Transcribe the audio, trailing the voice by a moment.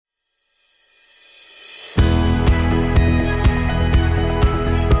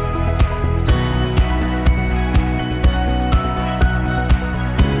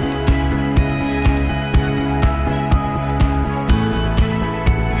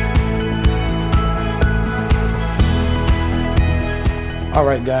All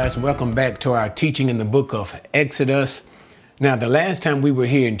right, guys, welcome back to our teaching in the book of Exodus. Now, the last time we were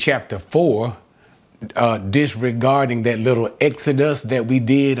here in chapter 4, disregarding that little Exodus that we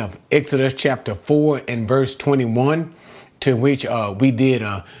did of Exodus chapter 4 and verse 21, to which we did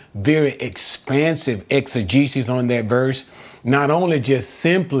a very expansive exegesis on that verse, not only just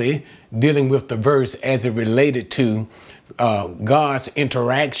simply dealing with the verse as it related to God's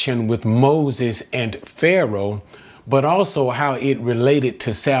interaction with Moses and Pharaoh, but also how it related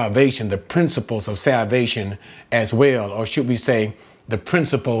to salvation, the principles of salvation as well, or should we say the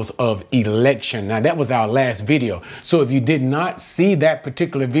principles of election. Now, that was our last video. So if you did not see that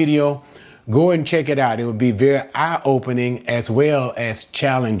particular video, go and check it out. It will be very eye-opening as well as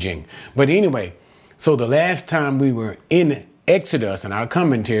challenging. But anyway, so the last time we were in Exodus and our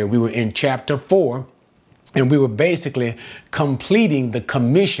commentary, we were in chapter 4. And we were basically completing the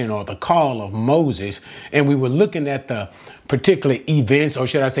commission or the call of Moses. And we were looking at the particular events, or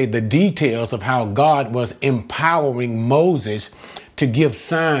should I say the details of how God was empowering Moses to give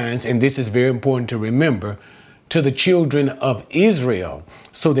signs. And this is very important to remember, to the children of Israel,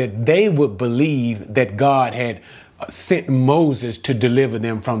 so that they would believe that God had sent Moses to deliver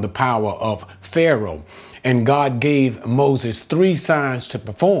them from the power of Pharaoh. And God gave Moses 3 signs to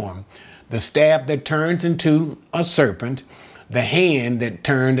perform: the staff that turns into a serpent, the hand that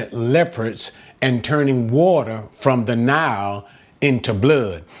turned leopards, and turning water from the Nile into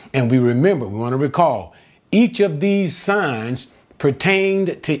blood. And we want to recall, each of these signs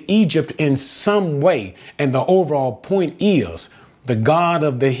pertained to Egypt in some way. And the overall point is, the God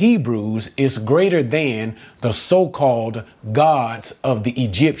of the Hebrews is greater than the so-called gods of the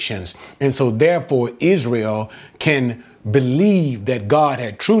Egyptians. And so therefore, Israel can believe that God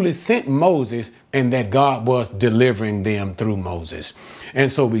had truly sent Moses and that God was delivering them through Moses.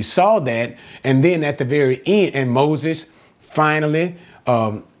 And so we saw that. And then at the very end, and Moses finally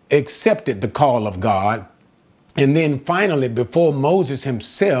accepted the call of God. And then finally, before Moses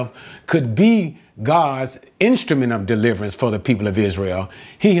himself could be God's instrument of deliverance for the people of Israel,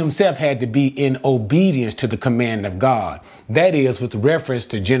 he himself had to be in obedience to the command of God. That is, with reference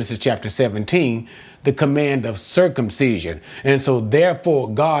to Genesis chapter 17, the command of circumcision. And so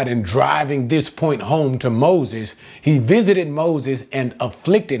therefore, God, in driving this point home to Moses, he visited Moses and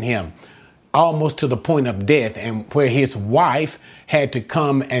afflicted him almost to the point of death, and where his wife had to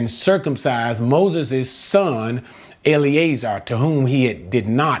come and circumcise Moses' son, Eleazar, to whom he did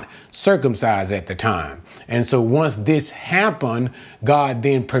not circumcise at the time. And so once this happened, God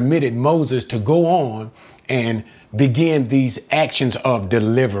then permitted Moses to go on and begin these actions of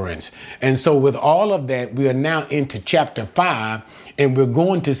deliverance. And so with all of that, we are now into chapter 5, and we're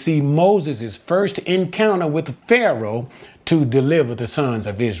going to see Moses' first encounter with Pharaoh to deliver the sons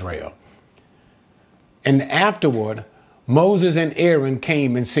of Israel. And afterward, Moses and Aaron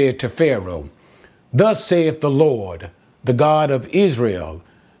came and said to Pharaoh, "Thus saith the Lord, the God of Israel,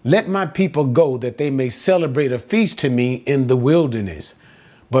 let my people go, that they may celebrate a feast to me in the wilderness."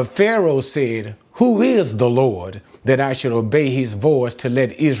 But Pharaoh said, "Who is the Lord, that I should obey his voice to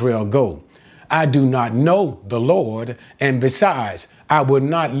let Israel go? I do not know the Lord, and besides, I will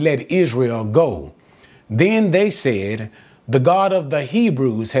not let Israel go." Then they said, "The God of the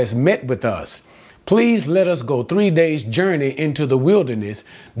Hebrews has met with us. Please let us go 3 days' journey into the wilderness,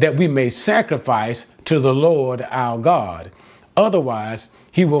 that we may sacrifice to the Lord our God. Otherwise,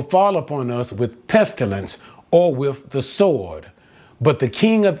 he will fall upon us with pestilence or with the sword." But the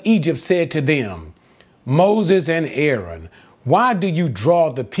king of Egypt said to them, "Moses and Aaron, why do you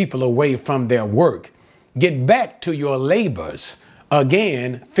draw the people away from their work? Get back to your labors."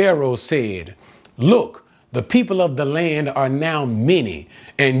 Again, Pharaoh said, "Look, the people of the land are now many,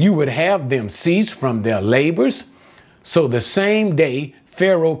 and you would have them cease from their labors?" So the same day,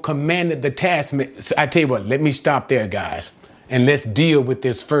 Pharaoh commanded the taskmaster. I tell you what, let me stop there, guys, and let's deal with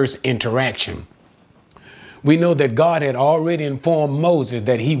this first interaction. We know that God had already informed Moses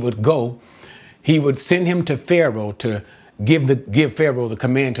that he would go. He would send him to Pharaoh to give Pharaoh the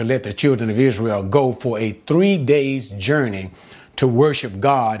command to let the children of Israel go for a 3 days journey to worship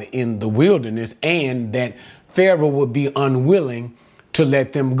God in the wilderness, and that Pharaoh would be unwilling to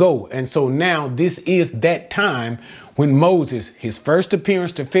let them go. And so now this is that time when Moses, his first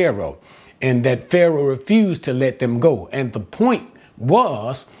appearance to Pharaoh, and that Pharaoh refused to let them go. And the point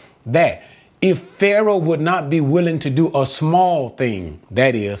was that if Pharaoh would not be willing to do a small thing,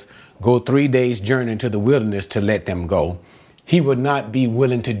 that is, go 3 days journey into the wilderness to let them go, he would not be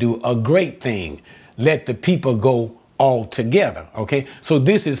willing to do a great thing, let the people go altogether. Okay, so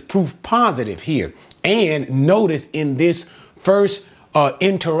this is proof positive here. And notice in this first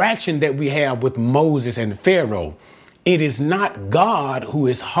interaction that we have with Moses and Pharaoh, It is not God who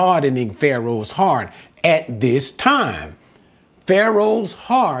is hardening Pharaoh's heart at this time. Pharaoh's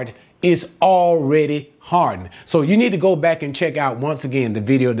heart is already hardened. So you need to go back and check out once again the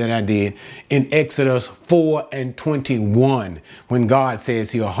video that I did in Exodus 4:21, when God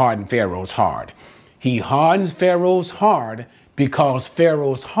says he'll harden Pharaoh's heart. He hardens Pharaoh's heart because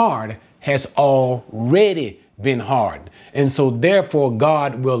Pharaoh's heart has already been hardened. And so therefore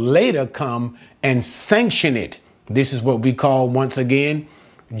God will later come and sanction it. This is what we call, once again,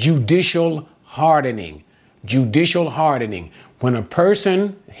 judicial hardening. Judicial hardening. When a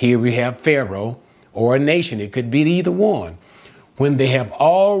person, here we have Pharaoh, or a nation, it could be either one, when they have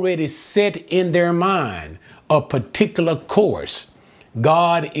already set in their mind a particular course,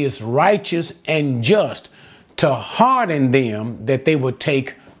 God is righteous and just to harden them that they will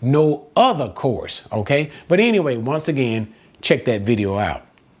take no other course. Okay. But anyway, once again, check that video out.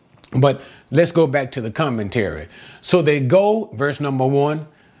 But let's go back to the commentary. So they go, verse number 1,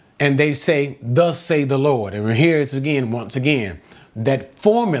 and they say, thus say the Lord. And here it's again, once again, that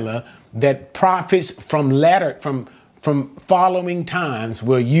formula that prophets from following times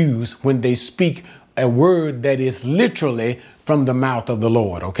will use when they speak a word that is literally from the mouth of the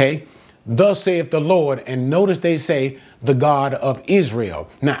Lord. Okay. Thus saith the Lord. And notice they say the God of Israel.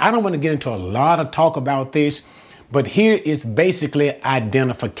 Now, I don't want to get into a lot of talk about this, but here is basically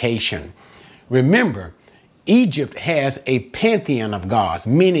identification. Remember, Egypt has a pantheon of gods,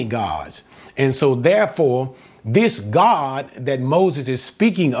 many gods. And so therefore, this God that Moses is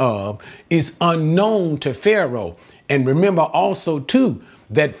speaking of is unknown to Pharaoh. And remember also, too,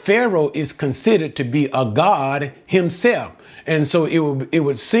 that Pharaoh is considered to be a god himself. And so it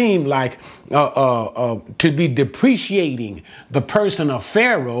would seem like to be depreciating the person of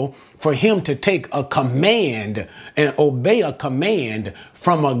Pharaoh for him to take a command and obey a command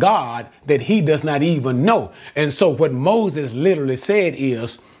from a God that he does not even know. And so what Moses literally said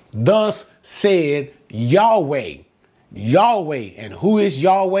is, thus said Yahweh. Yahweh. And who is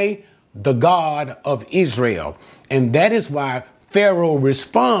Yahweh? The God of Israel. And that is why Pharaoh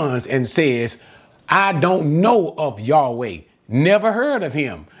responds and says, I don't know of Yahweh. Never heard of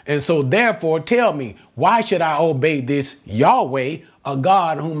him. And so therefore tell me, why should I obey this Yahweh, a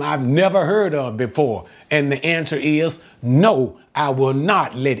God whom I've never heard of before? And the answer is, no, I will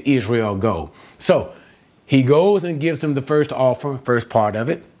not let Israel go. So he goes and gives him the first offer, first part of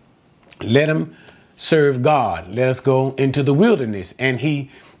it. Let him serve God. Let us go into the wilderness. And he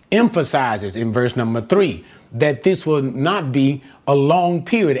emphasizes in verse number 3 that this will not be a long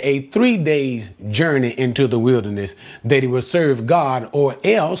period, a 3 days journey into the wilderness, that he will serve God, or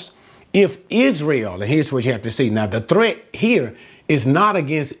else if Israel, and here's what you have to see. Now, the threat here is not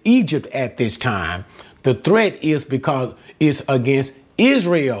against Egypt at this time. The threat is against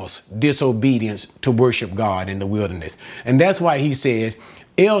Israel's disobedience to worship God in the wilderness. And that's why he says,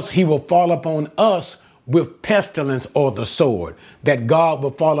 else he will fall upon us with pestilence or the sword, that God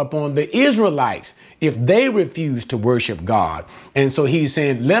will fall upon the Israelites if they refuse to worship God. And so he's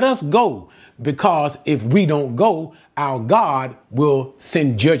saying, let us go, because if we don't go, our God will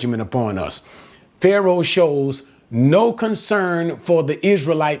send judgment upon us. Pharaoh shows no concern for the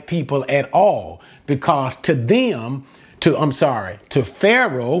Israelite people at all, because to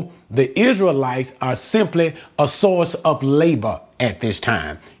Pharaoh, the Israelites are simply a source of labor at this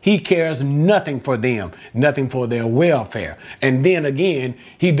time. He cares nothing for them, nothing for their welfare. And then again,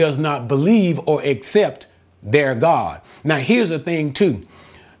 he does not believe or accept their God. Now, here's the thing, too,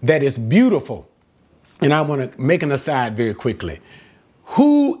 that is beautiful. And I want to make an aside very quickly.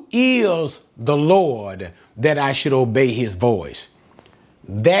 Who is the Lord that I should obey his voice?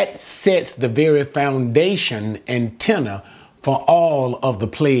 That sets the very foundation and tenor for all of the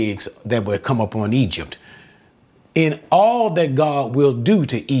plagues that will come upon Egypt. In all that God will do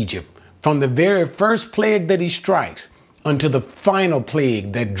to Egypt, from the very first plague that he strikes unto the final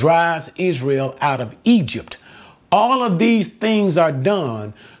plague that drives Israel out of Egypt, all of these things are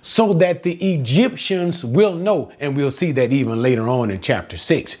done so that the Egyptians will know, and we'll see that even later on in chapter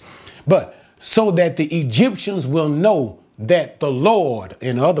 6, but so that the Egyptians will know that the Lord,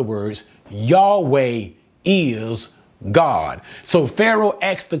 in other words, Yahweh, is God. So Pharaoh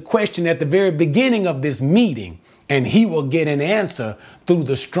asked the question at the very beginning of this meeting, and he will get an answer through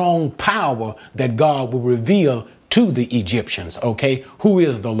the strong power that God will reveal to the Egyptians. Okay, who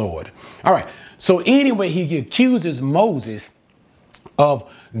is the Lord? All right. So anyway, he accuses Moses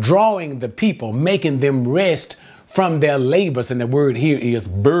of drawing the people, making them rest from their labors. And the word here is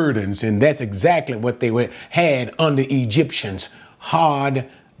burdens. And that's exactly what they had under Egyptians, hard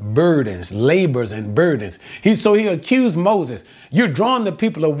burdens, labors and burdens. So he accused Moses. You're drawing the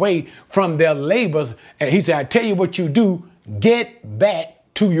people away from their labors. And he said, I tell you what you do, get back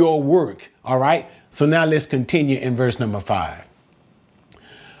to your work. All right. So now let's continue in verse number 5.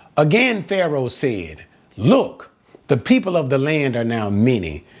 Again, Pharaoh said, look, the people of the land are now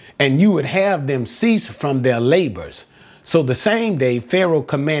many, and you would have them cease from their labors. So the same day, Pharaoh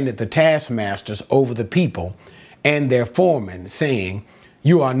commanded the taskmasters over the people and their foremen, saying,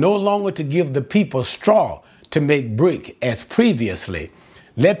 you are no longer to give the people straw to make brick as previously.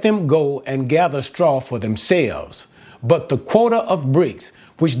 Let them go and gather straw for themselves. But the quota of bricks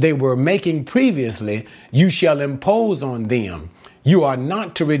which they were making previously, you shall impose on them. You are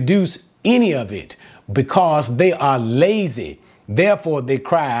not to reduce any of it, because they are lazy. Therefore they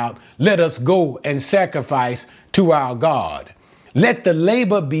cry out, let us go and sacrifice to our God. Let the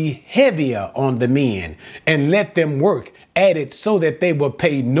labor be heavier on the men, and let them work at it so that they will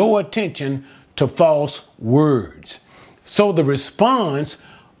pay no attention to false words. So the response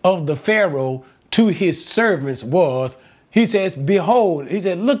of the Pharaoh to his servants was, he says, behold, he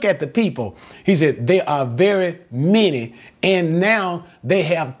said, look at the people. He said, they are very many, and now they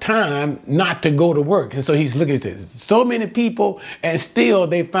have time not to go to work. And so he's looking at this, so many people, and still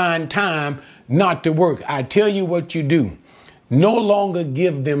they find time not to work. I tell you what you do. No longer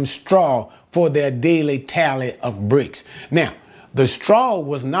give them straw for their daily tally of bricks. Now, the straw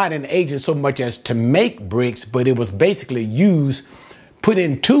was not an agent so much as to make bricks, but it was basically used, put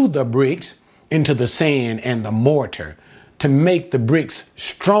into the bricks, into the sand and the mortar, to make the bricks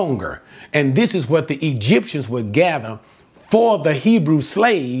stronger. And this is what the Egyptians would gather for the Hebrew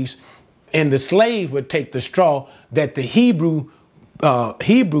slaves, and the slaves would take the straw that the Hebrew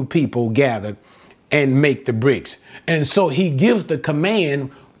people gathered and make the bricks. And so he gives the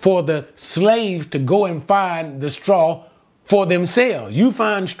command for the slaves to go and find the straw for themselves. You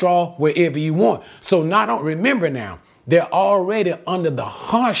find straw wherever you want. So remember now, they're already under the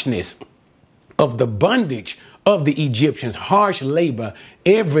harshness of the bondage of the Egyptians, harsh labor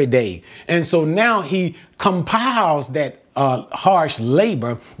every day. And so now he compiles that harsh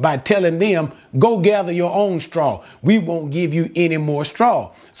labor by telling them, go gather your own straw. We won't give you any more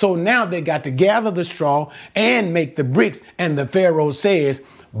straw. So now they got to gather the straw and make the bricks. And the Pharaoh says,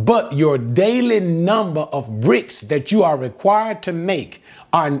 but your daily number of bricks that you are required to make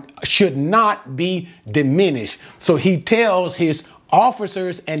should not be diminished. So he tells his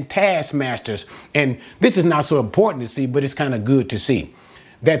officers and taskmasters, and this is not so important to see, but it's kind of good to see,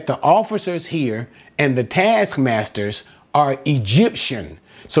 that the officers here and the taskmasters are Egyptian.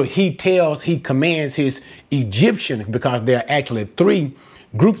 So he commands his Egyptian, because there are actually 3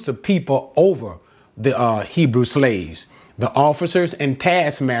 groups of people over the Hebrew slaves: the officers and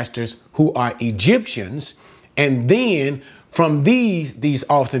taskmasters who are Egyptians. And then from these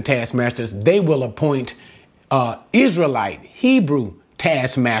officers and taskmasters, they will appoint Israelite, Hebrew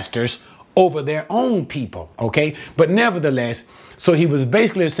taskmasters over their own people. Okay. But nevertheless, so he was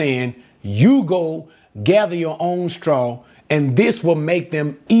basically saying, you go gather your own straw, and this will make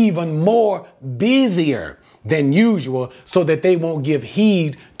them even more busier than usual, so that they won't give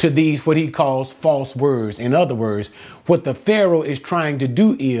heed to these, what he calls false words. In other words, what the Pharaoh is trying to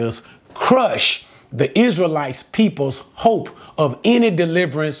do is crush the Israelites' people's hope of any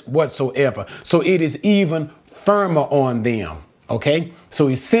deliverance whatsoever. So it is even firmer on them. Okay. So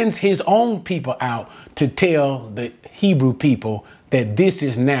he sends his own people out to tell the Hebrew people that this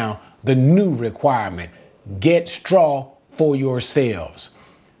is now the new requirement. Get straw for yourselves.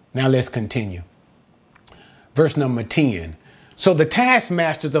 Now let's continue. Verse number 10. So the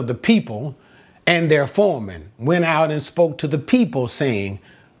taskmasters of the people and their foremen went out and spoke to the people, saying,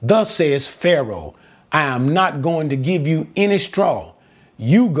 thus says Pharaoh, I am not going to give you any straw.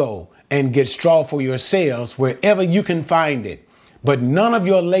 You go and get straw for yourselves wherever you can find it, but none of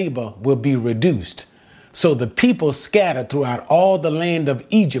your labor will be reduced. So the people scattered throughout all the land of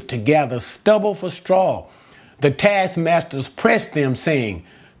Egypt to gather stubble for straw. The taskmasters pressed them, saying,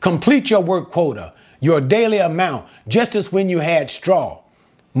 complete your work quota, your daily amount, just as when you had straw.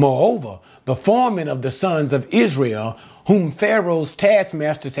 Moreover, the foremen of the sons of Israel, whom Pharaoh's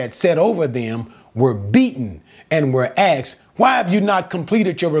taskmasters had set over them, were beaten and were asked, why have you not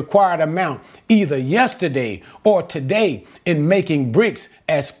completed your required amount either yesterday or today in making bricks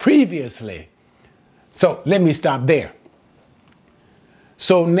as previously? So let me stop there.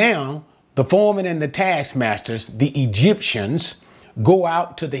 So now the foremen and the taskmasters, the Egyptians, go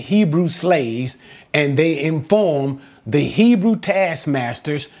out to the Hebrew slaves, and they inform the Hebrew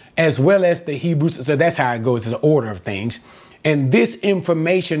taskmasters as well as the Hebrews. So that's how it goes, in the order of things. And this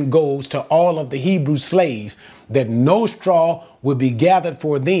information goes to all of the Hebrew slaves that no straw will be gathered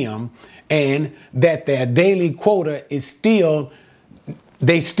for them, and that their daily quota is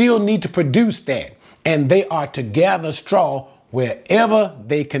they still need to produce that. And they are to gather straw wherever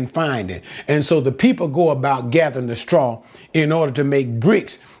they can find it. And so the people go about gathering the straw in order to make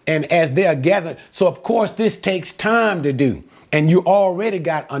bricks. And as they are gathered, so of course this takes time to do. And you already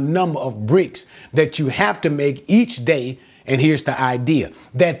got a number of bricks that you have to make each day. And here's the idea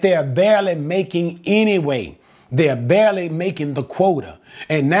that they're barely making anyway. They're barely making the quota.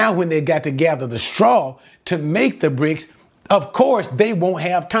 And now when they got to gather the straw to make the bricks, of course, they won't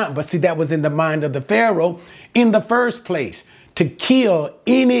have time. But see, that was in the mind of the Pharaoh in the first place, to kill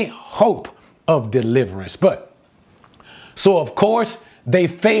any hope of deliverance. But so, of course, they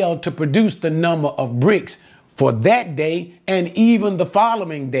failed to produce the number of bricks for that day and even the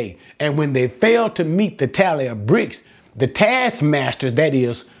following day. And when they failed to meet the tally of bricks, the taskmasters, that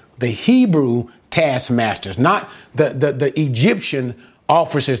is, the Hebrew taskmasters, not the Egyptian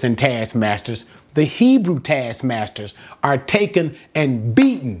officers and taskmasters, the Hebrew taskmasters are taken and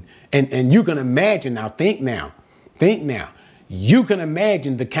beaten. And you can imagine now, think now, you can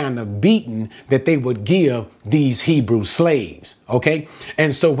imagine the kind of beating that they would give these Hebrew slaves. OK,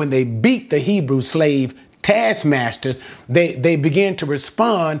 and so when they beat the Hebrew slave taskmasters, they began to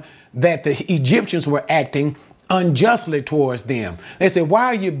respond that the Egyptians were acting unjustly towards them. They said, why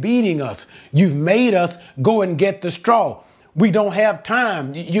are you beating us? You've made us go and get the straw. We don't have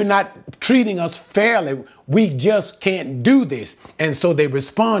time. You're not treating us fairly. We just can't do this. And so they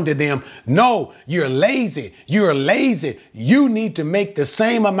respond to them, no, you're lazy. You're lazy. You need to make the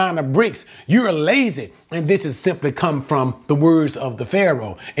same amount of bricks. You're lazy. And this has simply come from the words of the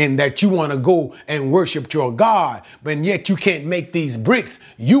Pharaoh, and that you want to go and worship your God, but yet you can't make these bricks.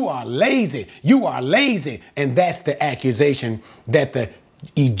 You are lazy. You are lazy. And that's the accusation that the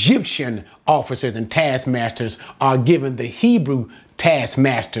Egyptian officers and taskmasters are giving the Hebrew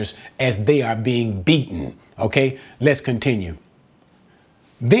taskmasters as they are being beaten. Okay, let's continue.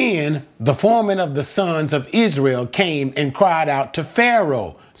 Then the foreman of the sons of Israel came and cried out to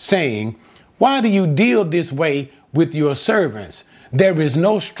Pharaoh, saying, why do you deal this way with your servants? There is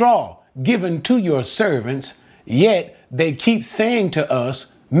no straw given to your servants, yet they keep saying to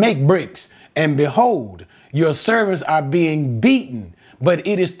us, make bricks. And behold, your servants are being beaten, but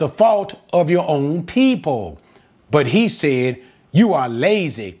it is the fault of your own people. But he said, you are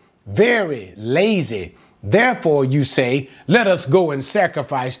lazy, very lazy. Therefore you say, let us go and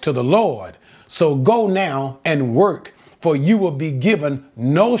sacrifice to the Lord. So go now and work, for you will be given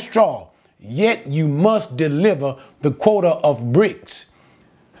no straw, yet you must deliver the quota of bricks.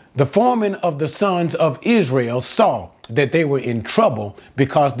 The foreman of the sons of Israel saw that they were in trouble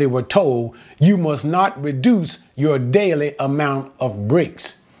because they were told, you must not reduce your daily amount of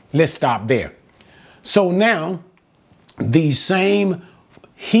bricks. Let's stop there. So now these same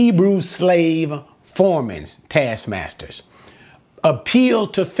Hebrew slave foremen, taskmasters, appeal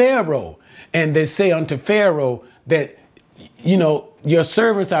to Pharaoh, and they say unto Pharaoh that, your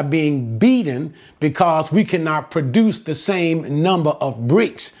servants are being beaten because we cannot produce the same number of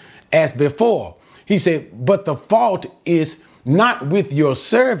bricks as before. He said, but the fault is not with your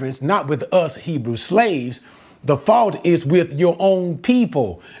servants, not with us Hebrew slaves. The fault is with your own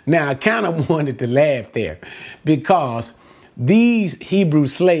people. Now, I kind of wanted to laugh there because these Hebrew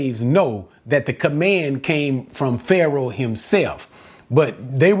slaves know that the command came from Pharaoh himself.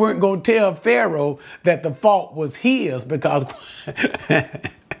 But they weren't going to tell Pharaoh that the fault was his, because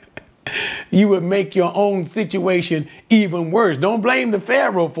you would make your own situation even worse. Don't blame the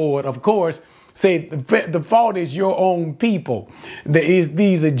Pharaoh for it, of course. Say the fault is your own people.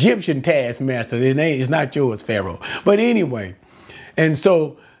 These Egyptian taskmasters. It's not yours, Pharaoh. But anyway, and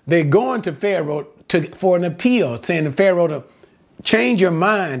so they're going to Pharaoh for an appeal, saying to Pharaoh to change your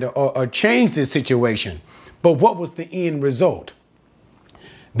mind or change the situation. But what was the end result?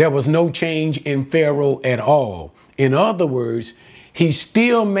 There was no change in Pharaoh at all. In other words, he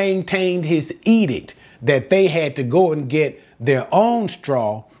still maintained his edict that they had to go and get their own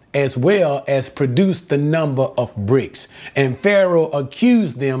straw as well as produce the number of bricks. And Pharaoh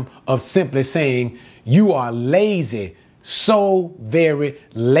accused them of simply saying, you are lazy, so very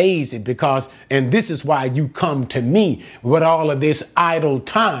lazy, because, and this is why you come to me with all of this idle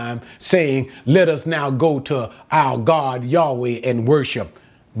time saying, let us now go to our God Yahweh and worship.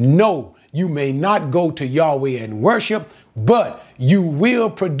 No, you may not go to Yahweh and worship, but you will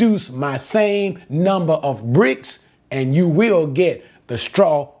produce my same number of bricks and you will get the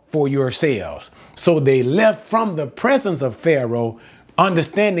straw for yourselves. So they left from the presence of Pharaoh,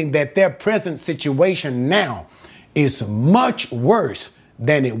 understanding that their present situation now is much worse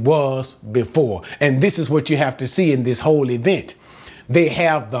than it was before. And this is what you have to see in this whole event. They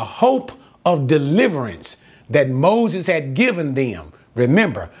have the hope of deliverance that Moses had given them.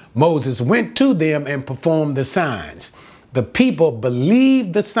 Remember, Moses went to them and performed the signs. The people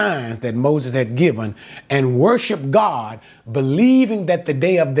believed the signs that Moses had given and worshiped God, believing that the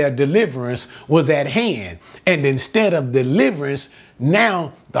day of their deliverance was at hand. And instead of deliverance,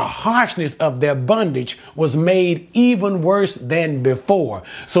 now the harshness of their bondage was made even worse than before.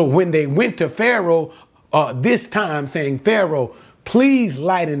 So when they went to Pharaoh this time saying, Pharaoh, please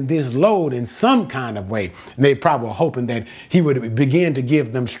lighten this load in some kind of way. And they probably were hoping that he would begin to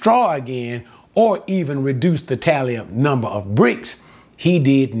give them straw again, or even reduce the tally of number of bricks. He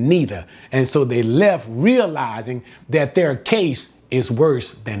did neither. And so they left realizing that their case is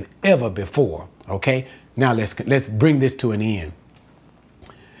worse than ever before. Okay, now let's bring this to an end.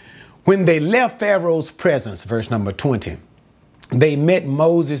 When they left Pharaoh's presence, verse number 20, they met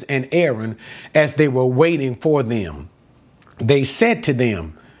Moses and Aaron as they were waiting for them. They said to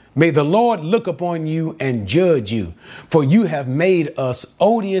them, may the Lord look upon you and judge you, for you have made us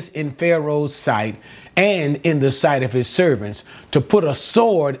odious in Pharaoh's sight and in the sight of his servants, to put a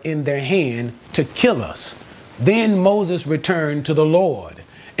sword in their hand to kill us. Then Moses returned to the Lord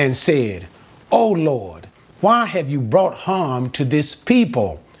and said, O Lord, why have you brought harm to this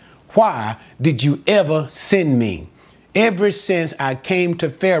people? Why did you ever send me? Ever since I came to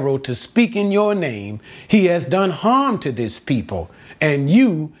Pharaoh to speak in your name, he has done harm to this people, and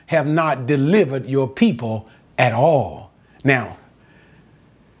you have not delivered your people at all. Now,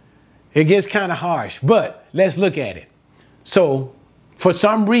 it gets kind of harsh, but let's look at it. So, for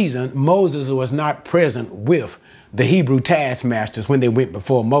some reason, Moses was not present with the Hebrew taskmasters when they went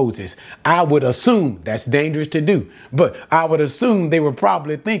before Moses. I would assume that's dangerous to do, but I would assume they were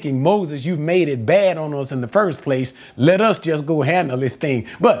probably thinking, Moses, you've made it bad on us in the first place. Let us just go handle this thing.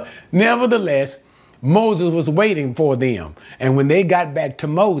 But nevertheless, Moses was waiting for them. And when they got back to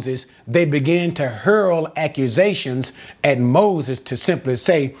Moses, they began to hurl accusations at Moses to simply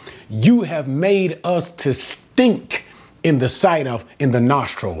say, you have made us to stink in the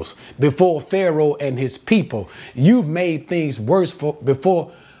nostrils before Pharaoh and his people. You've made things worse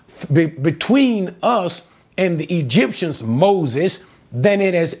between us and the Egyptians, Moses, than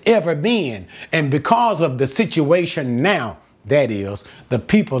it has ever been. And because of the situation now, that is, the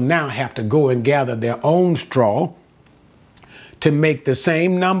people now have to go and gather their own straw to make the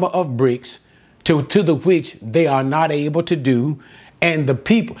same number of bricks to the which they are not able to do. And the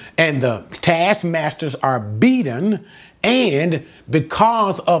people and the taskmasters are beaten. And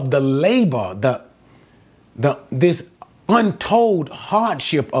because of the labor, this untold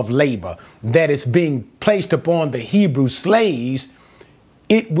hardship of labor that is being placed upon the Hebrew slaves,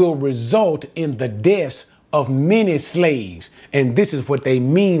 it will result in the deaths of many slaves. And this is what they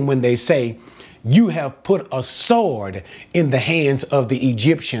mean when they say, you have put a sword in the hands of the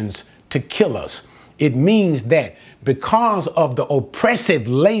Egyptians to kill us. It means that because of the oppressive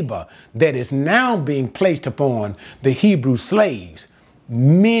labor that is now being placed upon the Hebrew slaves,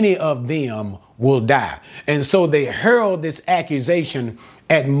 many of them will die. And so they hurl this accusation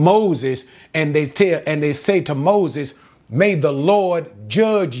at Moses, and they say to Moses, may the Lord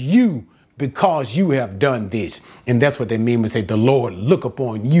judge you because you have done this. And that's what they mean when they say the Lord look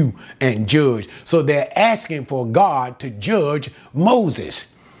upon you and judge. So they're asking for God to judge Moses.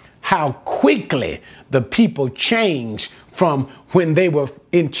 How quickly the people changed from when they were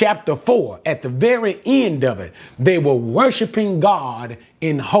in chapter 4, at the very end of it, they were worshiping God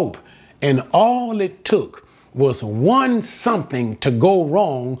in hope. And all it took was one something to go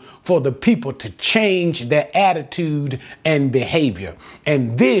wrong for the people to change their attitude and behavior.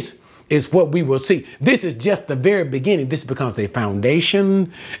 And this is what we will see. This is just the very beginning. This becomes a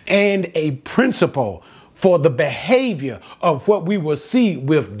foundation and a principle for the behavior of what we will see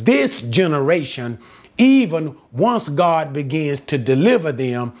with this generation, even once God begins to deliver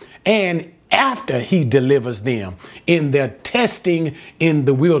them and after he delivers them in their testing in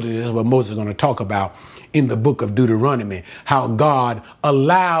the wilderness. This is what Moses is going to talk about in the book of Deuteronomy, how God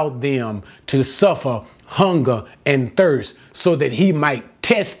allowed them to suffer hunger and thirst so that he might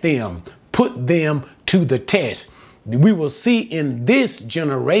test them, put them to the test. We will see in this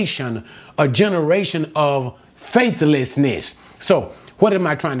generation a generation of faithlessness. So what am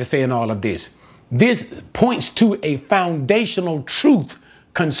I trying to say in all of this? This points to a foundational truth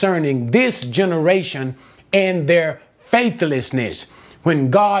concerning this generation and their faithlessness. When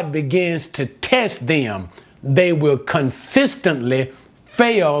God begins to test them, they will consistently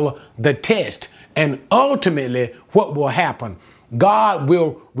fail the test. And ultimately, what will happen? God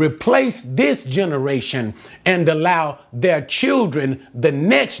will replace this generation and allow their children, the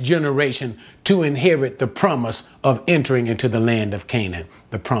next generation, to inherit the promise of entering into the land of Canaan,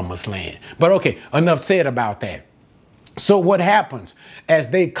 the promised land. But okay, enough said about that. So what happens as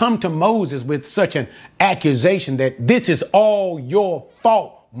they come to Moses with such an accusation that this is all your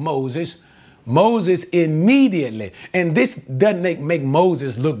fault, Moses? Moses immediately, and this doesn't make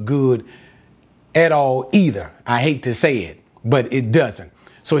Moses look good at all either. I hate to say it, but it doesn't.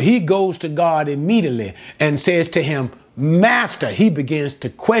 So he goes to God immediately and says to him, Master. He begins to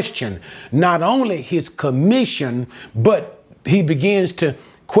question not only his commission, but he begins to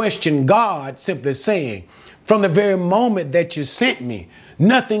question God, simply saying, from the very moment that you sent me,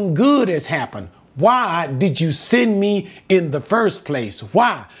 nothing good has happened. Why did you send me in the first place?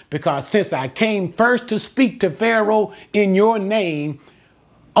 Why? Because since I came first to speak to Pharaoh in your name,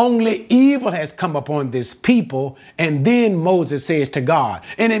 only evil has come upon this people. And then Moses says to God,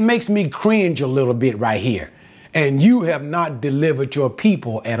 and it makes me cringe a little bit right here. And you have not delivered your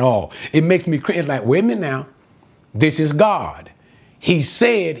people at all. It makes me cringe. Like, wait a minute now. This is God. He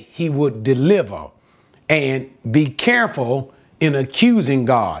said he would deliver. And be careful in accusing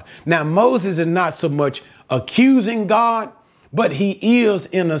God. Now, Moses is not so much accusing God, but he is,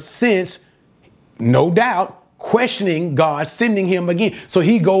 in a sense, no doubt, questioning God, sending him again. So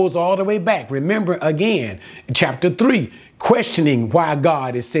he goes all the way back. Remember again, chapter 3, questioning why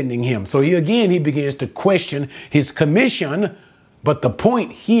God is sending him. So he begins to question his commission. But the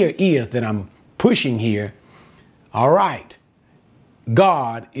point here is that I'm pushing here. All right.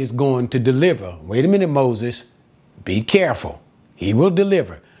 God is going to deliver. Wait a minute, Moses. Be careful. He will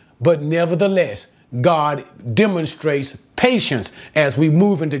deliver. But nevertheless, God demonstrates patience. As we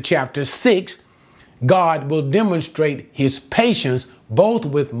move into chapter 6, God will demonstrate his patience both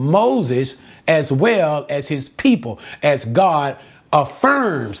with Moses as well as his people, as God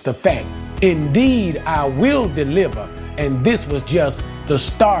affirms the fact, indeed, I will deliver. And this was just the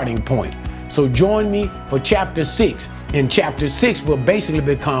starting point. So join me for chapter 6. And chapter 6 will basically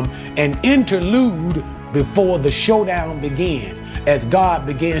become an interlude before the showdown begins, as God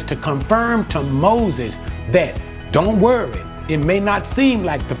begins to confirm to Moses that, don't worry, it may not seem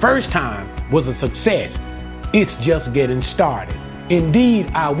like the first time was a success. It's just getting started.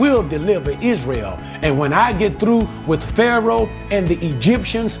 Indeed, I will deliver Israel. And when I get through with Pharaoh and the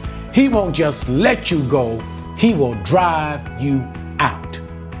Egyptians, he won't just let you go. He will drive you out.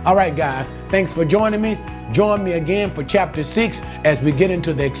 All right, guys, thanks for joining me. Join me again for chapter 6 as we get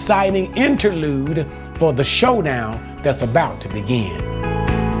into the exciting interlude for the showdown that's about to begin.